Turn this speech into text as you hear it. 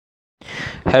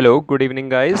Hello, good evening,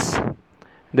 guys.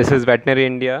 This is Veterinary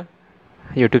India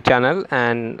YouTube channel,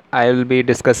 and I will be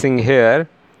discussing here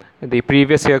the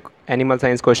previous year animal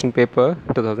science question paper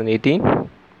 2018.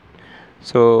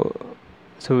 So,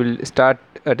 so we'll start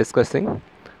discussing.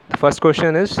 The first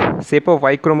question is shape of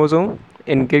Y chromosome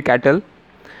in cattle.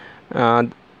 Uh,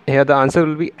 Here the answer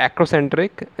will be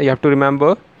acrocentric. You have to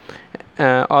remember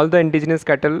all the indigenous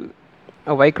cattle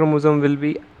Y chromosome will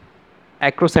be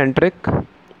acrocentric,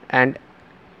 and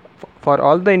for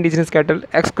all the indigenous cattle,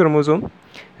 X chromosome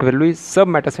will be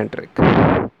submetacentric.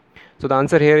 So the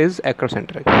answer here is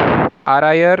acrocentric.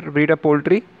 RIR breed of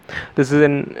poultry. This is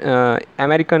an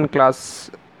American class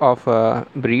of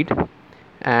breed.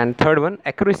 And third one,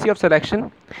 accuracy of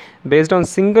selection based on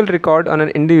single record on an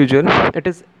individual. It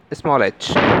is small h,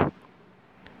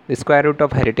 the square root of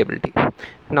heritability.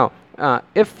 Now,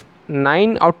 if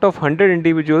 9 out of 100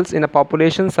 individuals in a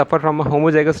population suffer from a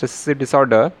homozygous recessive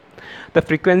disorder, the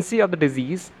frequency of the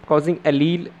disease causing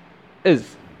allele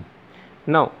is.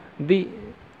 Now, the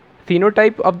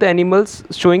phenotype of the animals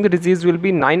showing the disease will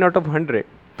be 9 out of 100.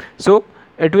 So,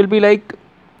 it will be like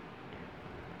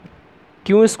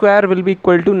Q square will be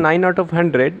equal to 9 out of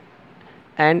 100,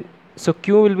 and so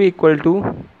Q will be equal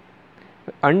to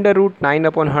under root 9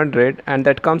 upon 100, and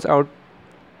that comes out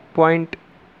 0.3.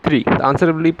 The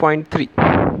answer will be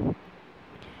 0.3.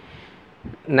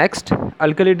 Next,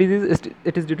 alkali disease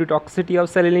it is due to toxicity of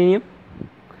selenium.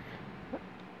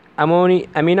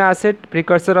 Amino acid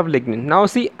precursor of lignin. Now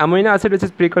see, amino acid which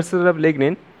is precursor of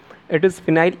lignin, it is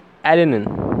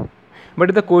phenylalanine.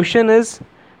 But the question is,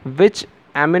 which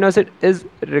amino acid is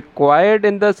required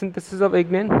in the synthesis of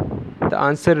lignin? The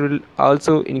answer will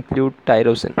also include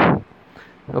tyrosine.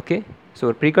 Okay,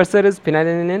 so precursor is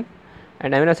phenylalanine,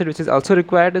 and amino acid which is also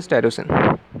required is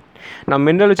tyrosine. Now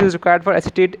mineral which is required for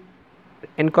acetate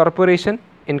incorporation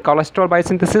in cholesterol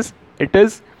biosynthesis, it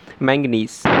is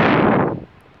manganese.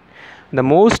 The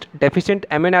most deficient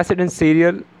amino acid in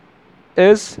cereal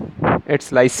is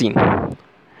its lysine.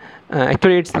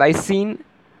 Actually it's lysine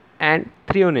and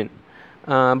threonine,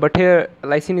 but here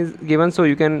lysine is given, so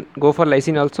you can go for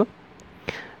lysine also.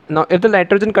 Now if the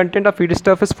nitrogen content of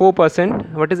feedstuff is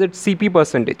 4%, what is its CP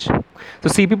percentage? So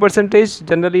CP percentage,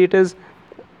 generally it is,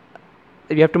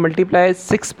 you have to multiply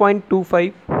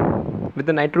 6.25 with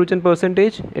the nitrogen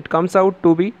percentage, it comes out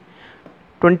to be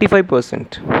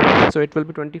 25%. So it will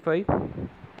be 25.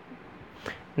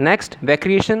 Next,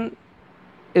 vacuation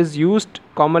is used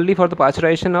commonly for the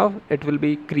pasteurization of, it will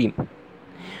be cream.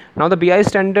 Now the BI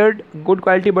standard good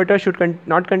quality butter should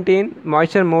not contain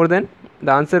moisture more than,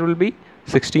 the answer will be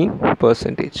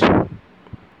 16%.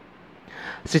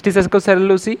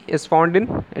 Cystosaccharidosis is found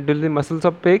in, it will be muscles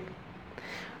of pig.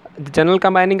 The general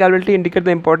combining ability indicate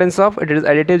the importance of, it is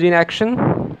additive gene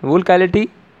action. Wool quality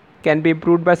can be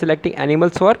improved by selecting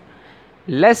animals for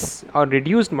less or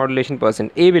reduced modulation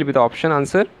percent. A will be the option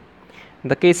answer.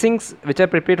 The casings which are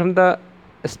prepared from the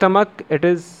stomach, it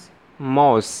is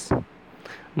mouse.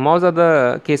 Mouse are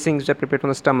the casings which are prepared from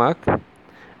the stomach.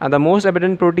 And the most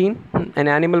abundant protein in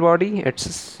animal body,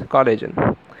 it's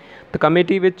collagen. The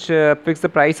committee which fixes the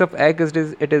price of egg is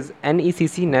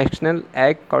NECC, National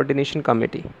Egg Coordination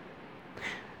Committee.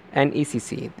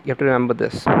 NECC, you have to remember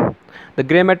this. The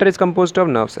grey matter is composed of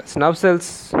nerve cells. Nerve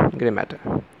cells, grey matter.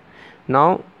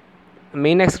 Now,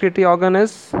 main excretory organ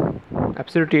is,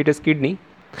 absolutely it is kidney.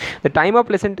 The time of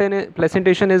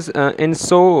placentation is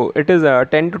it is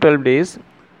 10 to 12 days.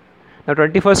 Now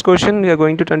 21st question, we are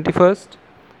going to 21st.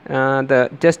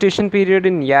 The gestation period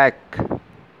in yak,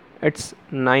 it's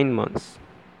 9 months,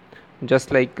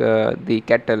 just like the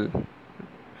cattle.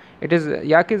 It is,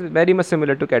 yak is very much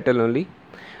similar to cattle only.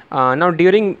 Now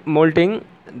during molting,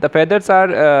 the feathers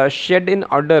are shed in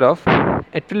order of,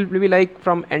 it will be like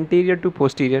from anterior to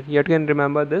posterior. You can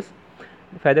remember this.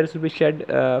 Feathers will be shed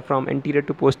from anterior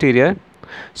to posterior.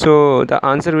 So the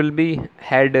answer will be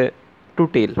head to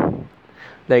tail,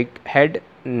 like head,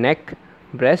 neck,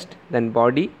 breast, then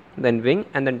body, then wing,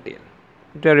 and then tail. You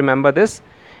have to remember this,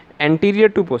 anterior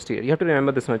to posterior. You have to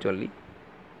remember this much only.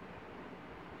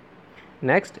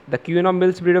 Next, the Queen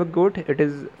Mills breed of goat, it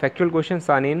is factual question,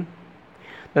 Sanin.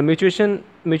 The mutation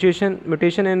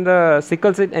in the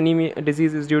sickle cell anemia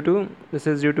disease is due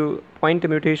to point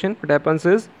mutation. What happens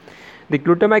is, the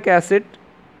glutamic acid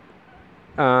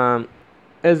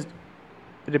is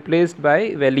replaced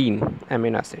by valine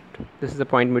amino acid. This is a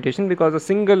point mutation because a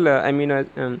single amino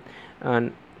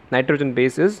nitrogen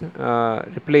base is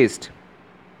replaced.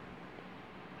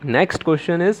 Next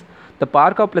question is the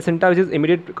part of placenta which is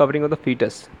immediate covering of the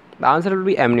fetus. The answer will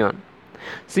be amnion.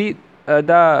 See,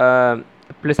 the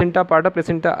placenta, part of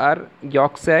placenta are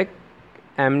yolk sac,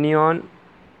 amnion,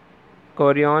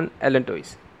 chorion,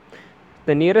 allantois.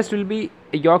 The nearest will be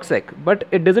a yolk sac, but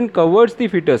it doesn't covers the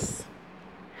fetus.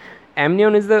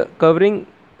 Amnion is the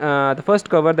first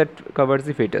cover that covers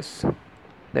the fetus.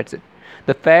 That's it.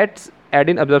 The fats add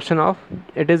in absorption of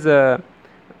it is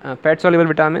fat soluble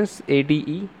vitamins A, D,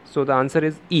 E. So the answer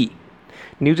is E.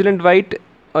 New Zealand white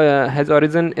has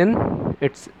origin in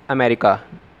it's America.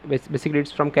 Basically,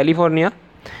 it's from California.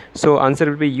 So answer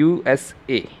will be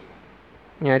USA.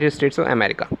 United States of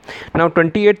America. Now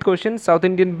 28th question, South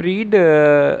Indian breed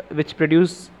which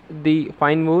produce the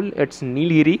fine wool, it's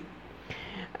Nilgiri.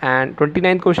 And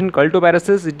 29th question,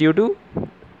 cultiparosis is due to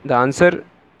the answer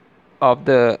of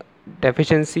the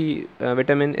deficiency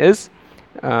vitamin is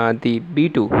the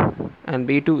B2, and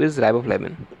B2 is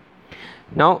riboflavin.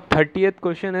 Now 30th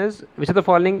question is, which of the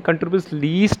following contributes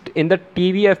least in the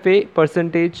TVFA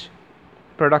percentage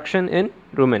production in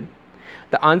rumen?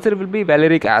 The answer will be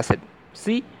valeric acid.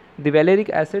 See, the valeric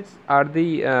acids are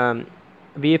the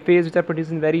VFAs which are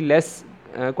produced in very less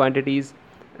quantities,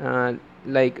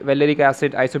 like valeric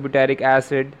acid, isobutyric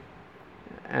acid.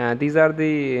 These are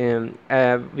the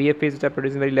VFAs which are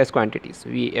produced in very less quantities.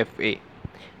 VFA,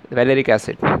 the valeric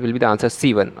acid will be the answer.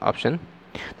 C1 option.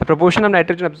 The proportion of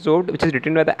nitrogen absorbed which is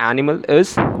retained by the animal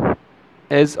is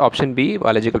option B,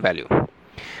 biological value.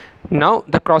 Now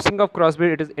the crossing of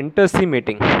crossbreed, it is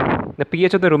interseminating. The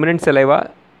pH of the ruminant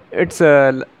saliva, it's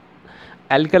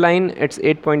alkaline, it's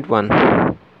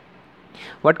 8.1.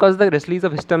 What causes the release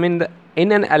of histamine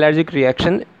in an allergic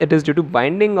reaction? It is due to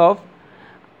binding of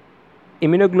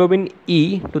immunoglobulin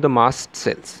E to the mast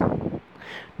cells.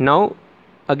 Now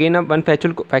again one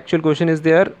factual question is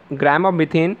there. Gram of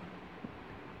methane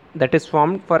that is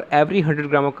formed for every 100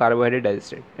 gram of carbohydrate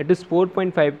digested, it is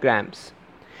 4.5 grams.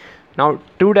 Now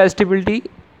true digestibility,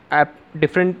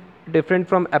 different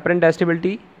from apparent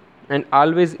digestibility, and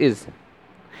always is.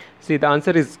 See, the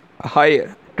answer is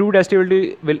higher. True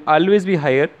digestibility will always be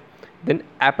higher than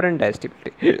apparent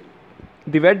digestibility.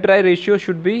 The wet dry ratio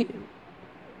should be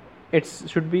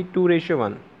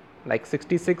 2:1, like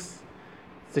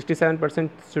 67%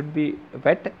 should be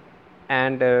wet,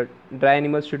 and dry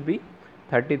animals should be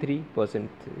 33%.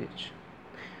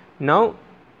 Now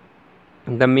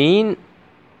the main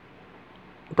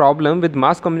problem with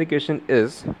mass communication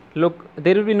is, look,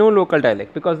 there will be no local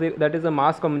dialect because that is a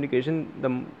mass communication. The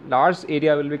large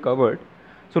area will be covered,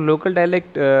 so local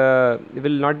dialect will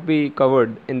not be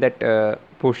covered in that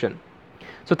portion.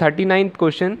 So 39th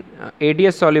question,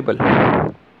 ADS soluble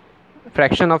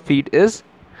fraction of feed is,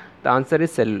 the answer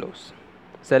is cellulose.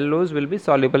 Cellulose will be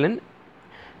soluble in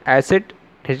acid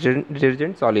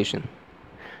detergent solution.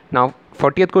 Now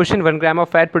 40th question, 1 gram of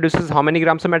fat produces how many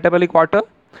grams of metabolic water?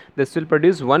 This will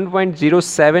produce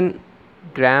 1.07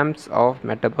 grams of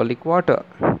metabolic water.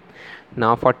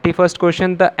 Now 41st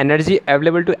question, the energy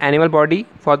available to animal body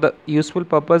for the useful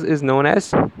purpose is known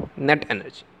as net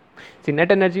energy. See,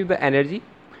 net energy is the energy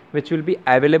which will be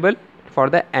available for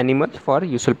the animal for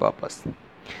useful purpose.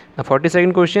 Now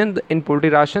 42nd question, in poultry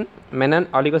ration, menon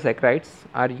oligosaccharides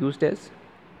are used as,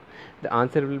 the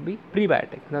answer will be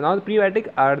prebiotic. Now the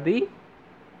prebiotic are the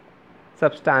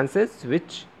substances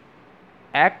which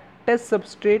act as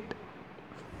substrate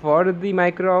for the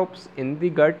microbes in the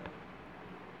gut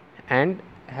and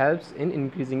helps in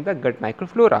increasing the gut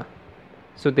microflora.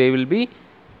 So they will be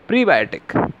prebiotic.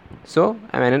 So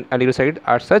amino oligosaccharides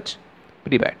are such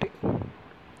prebiotic.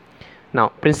 Now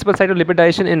principal site of lipid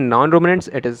digestion in non-ruminants,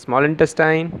 it is small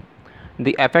intestine.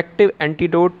 The effective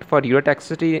antidote for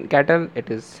urotoxicity in cattle, it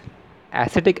is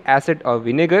acetic acid or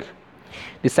vinegar.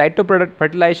 The site of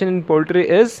fertilization in poultry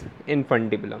is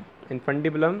infundibulum.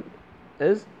 Infundibulum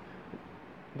is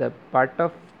the part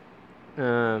of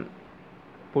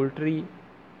poultry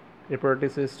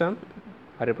reproductive system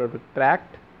or reproductive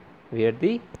tract where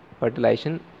the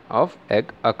fertilization of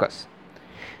egg occurs.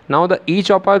 Now the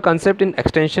e-chopper concept in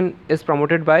extension is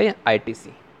promoted by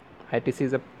ITC.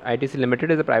 ITC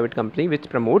Limited is a private company which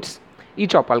promotes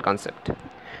e-chopper concept.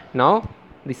 Now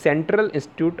the Central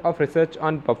Institute of Research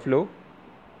on Buffalo,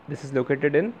 this is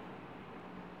located in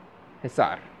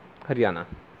Hisar, Haryana.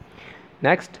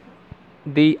 Next,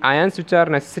 the ions which are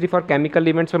necessary for chemical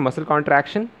events for muscle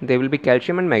contraction, they will be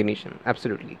calcium and magnesium.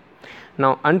 Absolutely.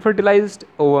 Now unfertilized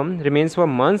ovum remains for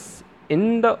months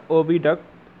in the oviduct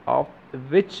of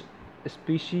which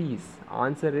species?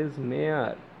 Answer is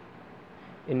mare.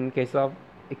 In case of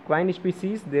equine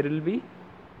species, there will be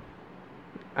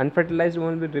unfertilized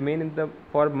ovum will remain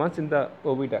for months in the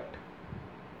oviduct.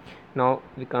 Now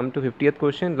we come to 50th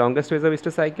question, longest phase of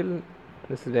estrous cycle.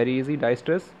 This is very easy,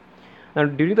 diestrous. Now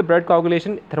during the blood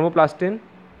coagulation, thromboplastin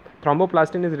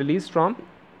is released from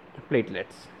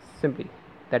platelets. Simply,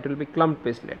 that will be clumped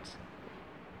platelets.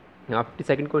 Now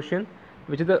 52nd question,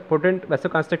 which is the potent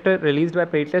vasoconstrictor released by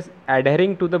platelets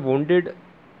adhering to the wounded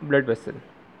blood vessel?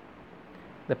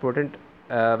 The potent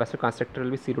vasoconstrictor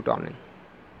will be serotonin.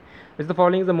 Which of the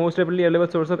following is the most readily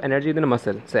available source of energy within a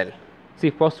muscle cell?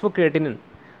 See, phosphocreatinin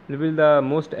will be the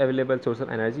most available source of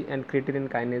energy, and creatine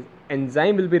kinase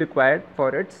enzyme will be required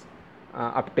for its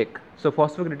uptake. So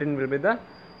phosphocreatinin will be the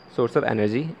source of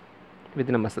energy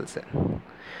within a muscle cell.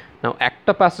 Now,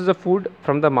 active passage of food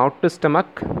from the mouth to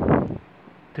stomach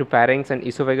through pharynx and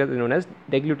esophagus is known as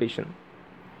deglutition.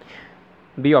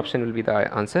 B option will be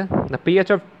the answer. The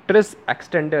pH of tris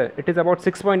extender, it is about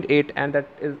 6.8, and that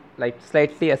is like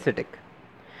slightly acidic.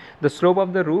 The slope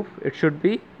of the roof, it should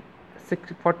be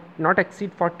not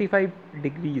exceed 45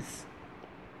 degrees.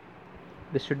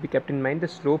 This should be kept in mind. The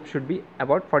slope should be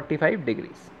about 45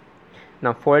 degrees.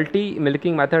 Now, faulty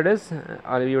milking method is,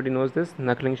 everybody knows this,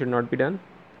 knuckling should not be done.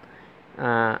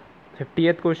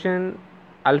 50th question,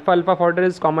 alpha fodder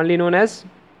is commonly known as,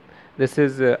 this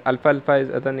is alpha is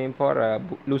other name for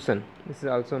lucerne. This is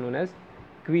also known as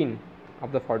queen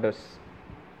of the fodders.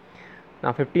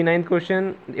 Now 59th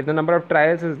question, if the number of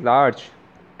trials is large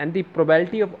and the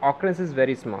probability of occurrence is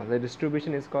very small, the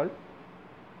distribution is called,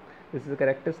 this is a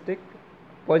characteristic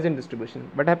Poisson distribution.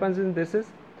 What happens in this is,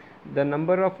 the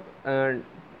number of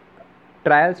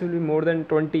trials will be more than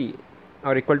 20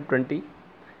 or equal to 20,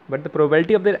 but the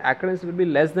probability of their occurrence will be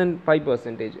less than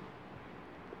 5%.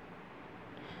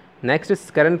 Next is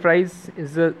current fries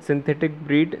is a synthetic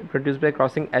breed produced by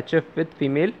crossing HF with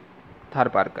female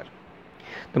Tharparkar.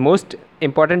 The most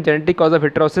important genetic cause of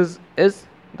heterosis is,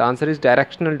 the answer is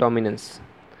directional dominance.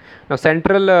 Now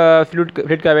central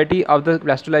fluid cavity of the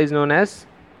blastula is known as,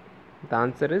 the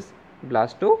answer is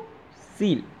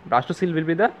blastocele. Blastocele will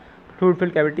be the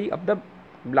fluid cavity of the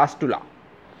blastula.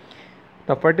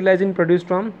 The fertilizing produced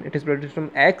from, it is produced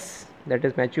from eggs, that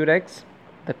is mature eggs.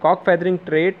 The cock feathering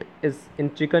trait is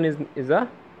in chicken is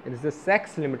a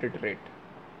sex limited trait.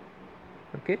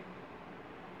 Okay,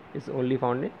 is only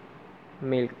found in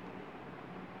male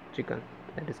chicken,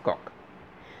 that is cock.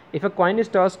 If a coin is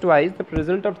tossed twice, the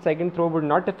result of second throw would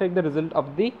not affect the result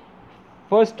of the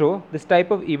first throw. This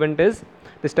type of event is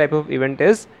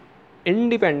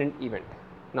independent event.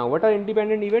 Now what are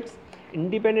independent events?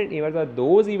 Independent events are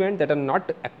those events that are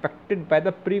not affected by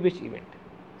the previous event.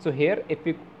 So here, if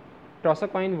we toss a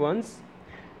coin once,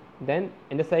 then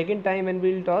in the second time when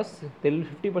we will toss, there will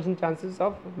be 50% chances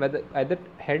of whether either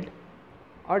head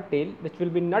or tail, which will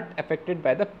be not affected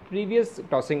by the previous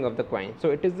tossing of the coin. So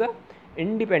it is the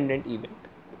independent event.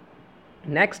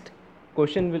 Next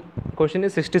question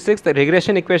is 66. The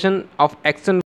regression equation of x and